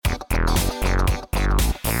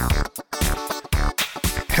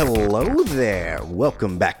Hello there.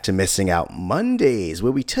 Welcome back to Missing Out Mondays,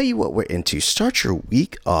 where we tell you what we're into. Start your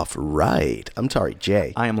week off right. I'm Tari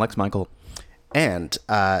J. I am Lex Michael. And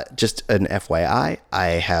just an FYI, I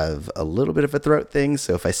have a little bit of a throat thing,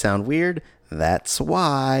 so if I sound weird, that's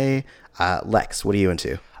why. Lex, what are you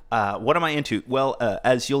into? What am I into? Well,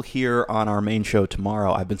 as you'll hear on our main show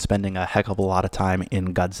tomorrow, I've been spending a heck of a lot of time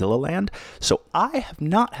in Godzilla Land. So I have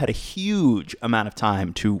not had a huge amount of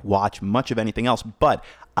time to watch much of anything else, but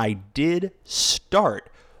I did start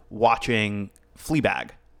watching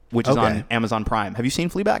Fleabag, which is on Amazon Prime. Have you seen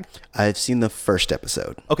Fleabag? I've seen the first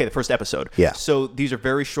episode. Okay, the first episode. Yeah. So these are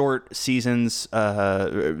very short seasons.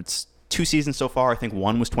 It's 2 seasons so far. I think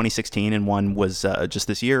one was 2016 and one was just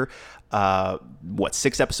this year.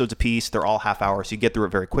 6 episodes apiece. They're all half hour, so you get through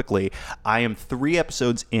it very quickly. I am 3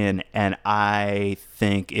 episodes in, and I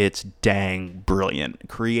think it's dang brilliant.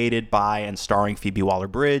 Created by and starring Phoebe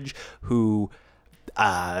Waller-Bridge, who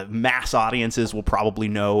mass audiences will probably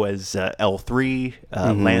know as L3,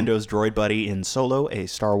 Lando's droid buddy in Solo, a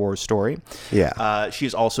Star Wars story. Yeah. She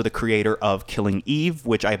is also the creator of Killing Eve,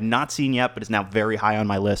 which I have not seen yet, but is now very high on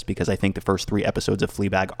my list because I think the first 3 episodes of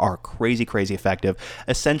Fleabag are crazy, crazy effective.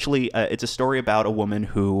 Essentially, it's a story about a woman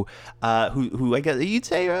who I guess you'd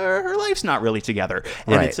say her life's not really together,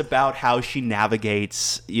 and right. It's about how she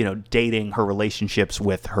navigates, dating, her relationships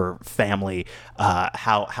with her family,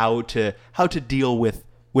 how to deal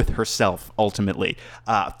with herself ultimately.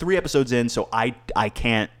 3 episodes in, so I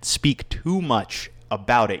can't speak too much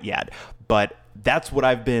about it yet, but that's what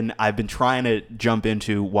I've been trying to jump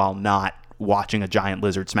into while not watching a giant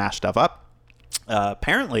lizard smash stuff up.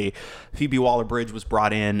 Apparently, Phoebe Waller-Bridge was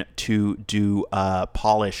brought in to do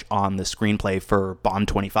polish on the screenplay for Bond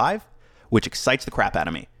 25, which excites the crap out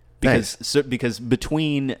of me. Because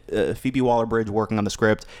between Phoebe Waller-Bridge working on the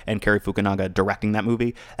script and Cary Fukunaga directing that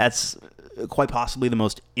movie, that's quite possibly the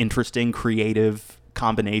most interesting, creative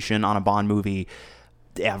combination on a Bond movie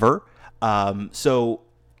ever. So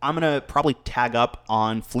I'm going to probably tag up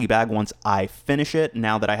on Fleabag once I finish it.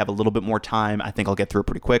 Now that I have a little bit more time, I think I'll get through it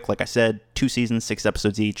pretty quick. Like I said, 2 seasons, 6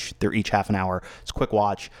 episodes each. They're each half an hour. It's a quick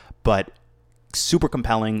watch, but super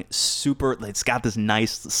compelling, it's got this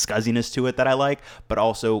nice scuzziness to it that I like, but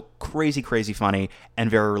also crazy, crazy funny and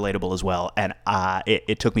very relatable as well. And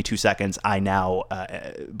it took me 2 seconds. I now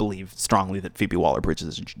believe strongly that Phoebe Waller-Bridge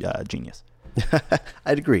is a genius.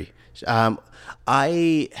 I'd agree.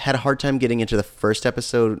 I had a hard time getting into the first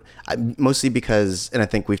episode, mostly because, and I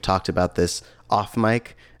think we've talked about this off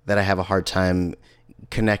mic, that I have a hard time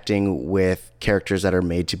connecting with characters that are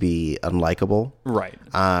made to be unlikable. Right.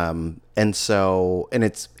 And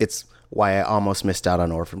it's why I almost missed out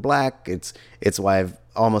on Orphan Black. It's why I've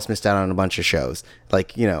almost missed out on a bunch of shows.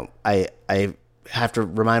 Like, I have to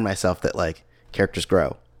remind myself that like characters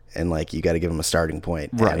grow and like you got to give them a starting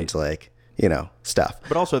point, right. And like, stuff.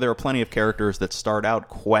 But also there are plenty of characters that start out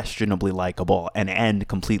questionably likable and end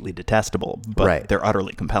completely detestable, but right. They're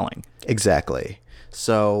utterly compelling. Exactly.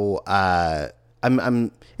 So,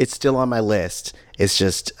 it's still on my list. It's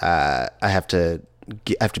just I have to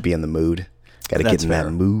be in the mood. Got to get in that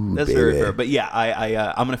mood. That's baby. very fair. But yeah,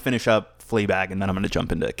 I'm gonna finish up Fleabag and then I'm gonna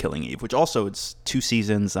jump into Killing Eve, which also it's 2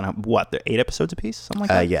 seasons and they're 8 episodes apiece, something like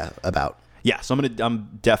that. Yeah, about. Yeah, so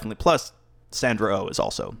I'm definitely plus Sandra Oh is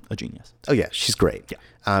also a genius. Oh yeah, she's great.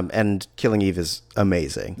 Yeah. And Killing Eve is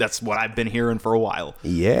amazing. That's what I've been hearing for a while.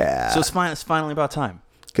 Yeah. So it's finally about time.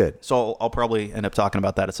 Good. So I'll probably end up talking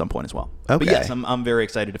about that at some point as well. Okay. But yes, I'm very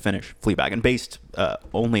excited to finish Fleabag, and based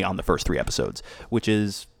only on the first 3 episodes, which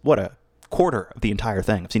is a quarter of the entire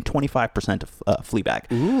thing. I've seen 25% of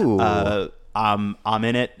Fleabag. Ooh. I'm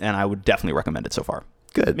in it, and I would definitely recommend it so far.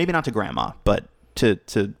 Good. Maybe not to grandma, but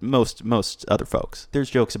to most other folks. There's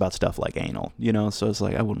jokes about stuff like anal, so it's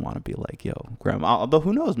like I wouldn't want to be like, yo, grandma. Although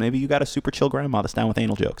who knows? Maybe you got a super chill grandma that's down with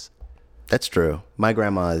anal jokes. That's true. My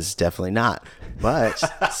grandma is definitely not, but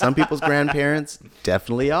some people's grandparents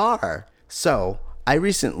definitely are. So I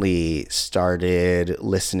recently started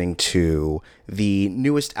listening to the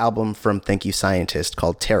newest album from Thank You Scientist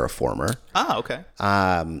called Terraformer. Ah, okay.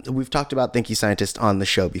 We've talked about Thank You Scientist on the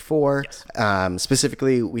show before. Yes.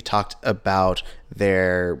 Specifically, we talked about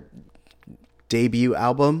their debut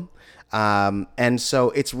album. And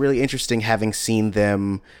so it's really interesting having seen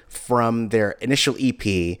them from their initial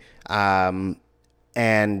EP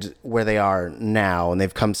and where they are now. And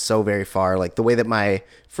they've come so very far. Like the way that my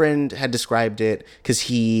friend had described it, because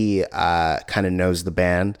he kind of knows the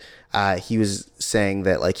band, he was saying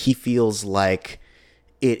that like he feels like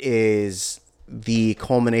it is the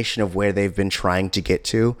culmination of where they've been trying to get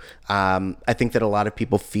to. I think that a lot of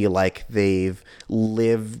people feel like they've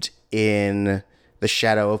lived in the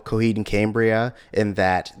shadow of Coheed and Cambria in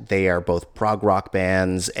that they are both prog rock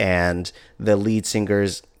bands and the lead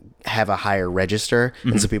singers have a higher register.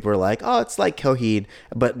 And so people are like, oh, it's like Coheed.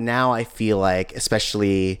 But now I feel like,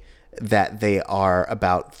 especially that they are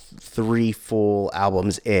about 3 full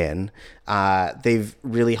albums in, they've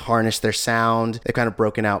really harnessed their sound. They've kind of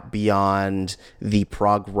broken out beyond the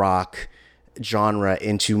prog rock genre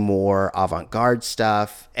into more avant-garde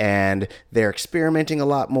stuff, and they're experimenting a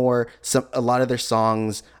lot more. A lot of their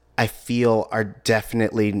songs I feel are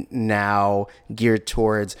definitely now geared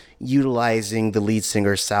towards utilizing the lead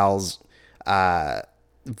singer Sal's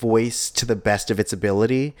voice to the best of its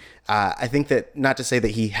ability. I think that, not to say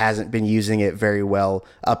that he hasn't been using it very well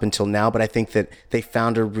up until now, but I think that they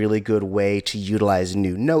found a really good way to utilize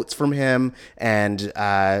new notes from him and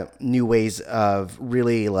new ways of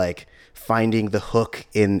really like finding the hook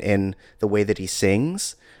in the way that he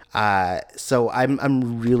sings. So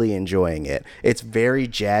I'm really enjoying it. It's very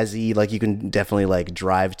jazzy. Like, you can definitely like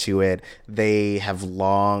drive to it. They have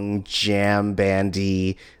long jam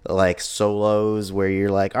bandy like solos where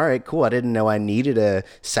you're like, all right, cool. I didn't know I needed a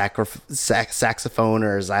saxophone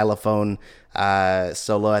or xylophone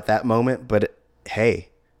solo at that moment, but hey,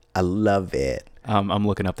 I love it. I'm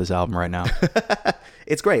looking up this album right now.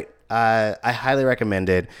 It's great. I highly recommend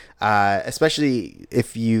it, especially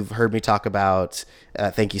if you've heard me talk about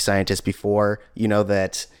Thank You Scientist before. You know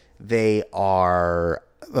that they are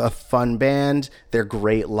a fun band. They're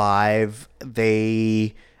great live.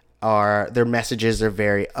 Their messages are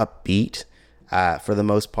very upbeat for the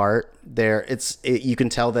most part. You can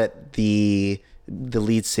tell that the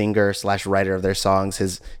lead singer / writer of their songs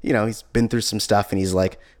has, he's been through some stuff, and he's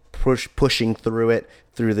like pushing through it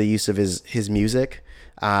through the use of his music.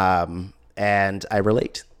 And I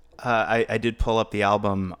relate. I did pull up the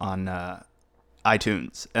album on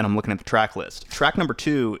iTunes, and I'm looking at the track list. Track number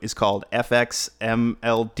 2 is called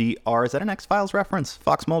FXMLDR. Is that an X-Files reference?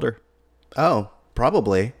 Fox Mulder. Oh,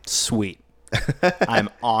 probably. Sweet. I'm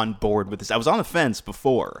on board with this. I was on the fence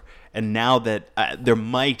before, and now that there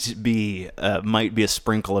might be a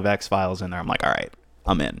sprinkle of X-Files in there, I'm like, all right,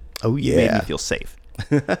 I'm in. Oh, yeah. Made me feel safe.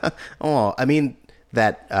 Oh, I mean,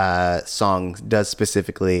 that song does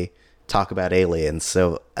specifically talk about aliens,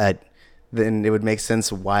 so then it would make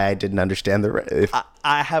sense why I didn't understand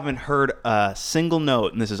I haven't heard a single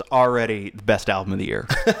note, and this is already the best album of the year.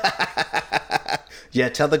 Yeah,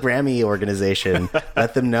 tell the Grammy organization.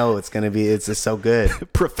 Let them know it's just so good.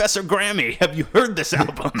 Professor Grammy, have you heard this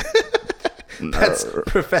album? That's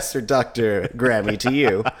Professor Dr. Grammy to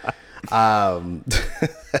you.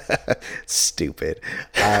 Stupid.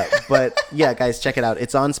 But yeah, guys, check it out.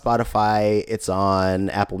 It's on Spotify. It's on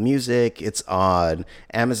Apple Music. It's on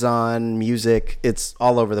Amazon Music. It's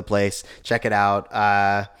all over the place. Check it out.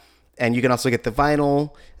 And you can also get the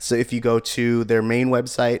vinyl. So if you go to their main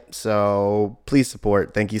website, so please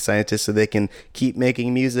support Thank You Scientists so they can keep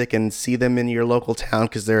making music and see them in your local town,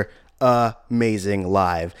 because they're amazing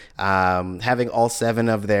live. Having all 7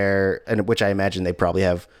 of their, and which I imagine they probably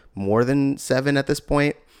have more than 7 at this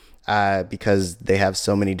point, because they have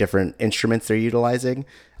so many different instruments they're utilizing.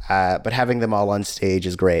 But having them all on stage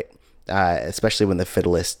is great, especially when the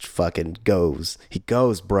fiddleist fucking goes. He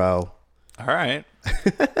goes, bro. All right.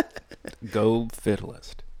 Go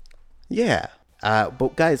fiddleist. Yeah.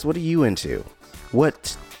 But guys, what are you into?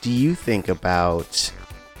 What do you think about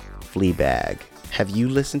Fleabag? Have you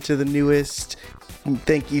listened to the newest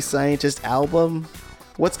Thank You Scientist album?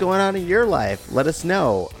 What's going on in your life? Let us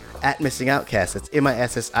know at Missing Outcast. That's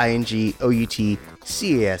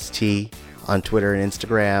MISSINGOUTCAST on Twitter and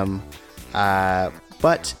Instagram.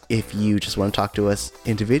 But if you just want to talk to us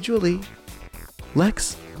individually,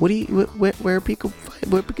 Lex, where can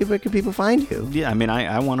people find you? Yeah, I mean,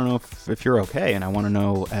 I want to know if you're okay, and I want to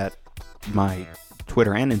know at my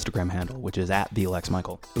Twitter and Instagram handle, which is at the Lex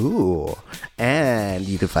Michael. Ooh, and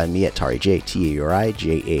you can find me at Tari J,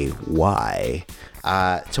 TARIJAY.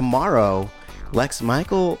 Tomorrow, Lex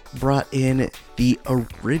Michael brought in the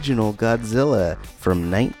original Godzilla from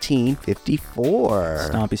 1954.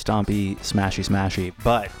 Stompy, smashy,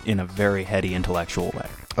 but in a very heady intellectual way.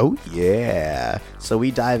 Oh, yeah. So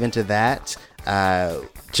we dive into that,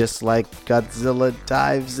 just like Godzilla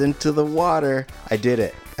dives into the water. I did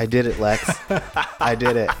it, Lex. I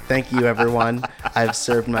did it. Thank you, everyone. I've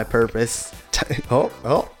served my purpose. Oh,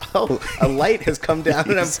 a light has come down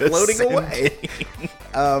and I'm floating away.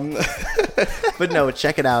 But no,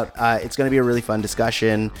 check it out. It's going to be a really fun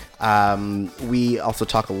discussion. We also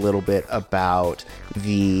talk a little bit about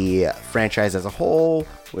the franchise as a whole.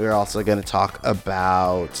 We're also going to talk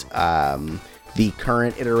about the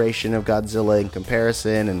current iteration of Godzilla in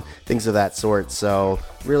comparison and things of that sort. So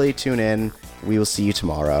really tune in. We will see you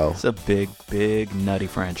tomorrow. It's a big, big nutty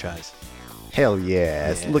franchise. Hell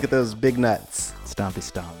yes. Yeah. Look at those big nuts. Stompy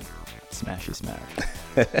stomp. Smashy smash.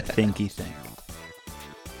 Thinky think.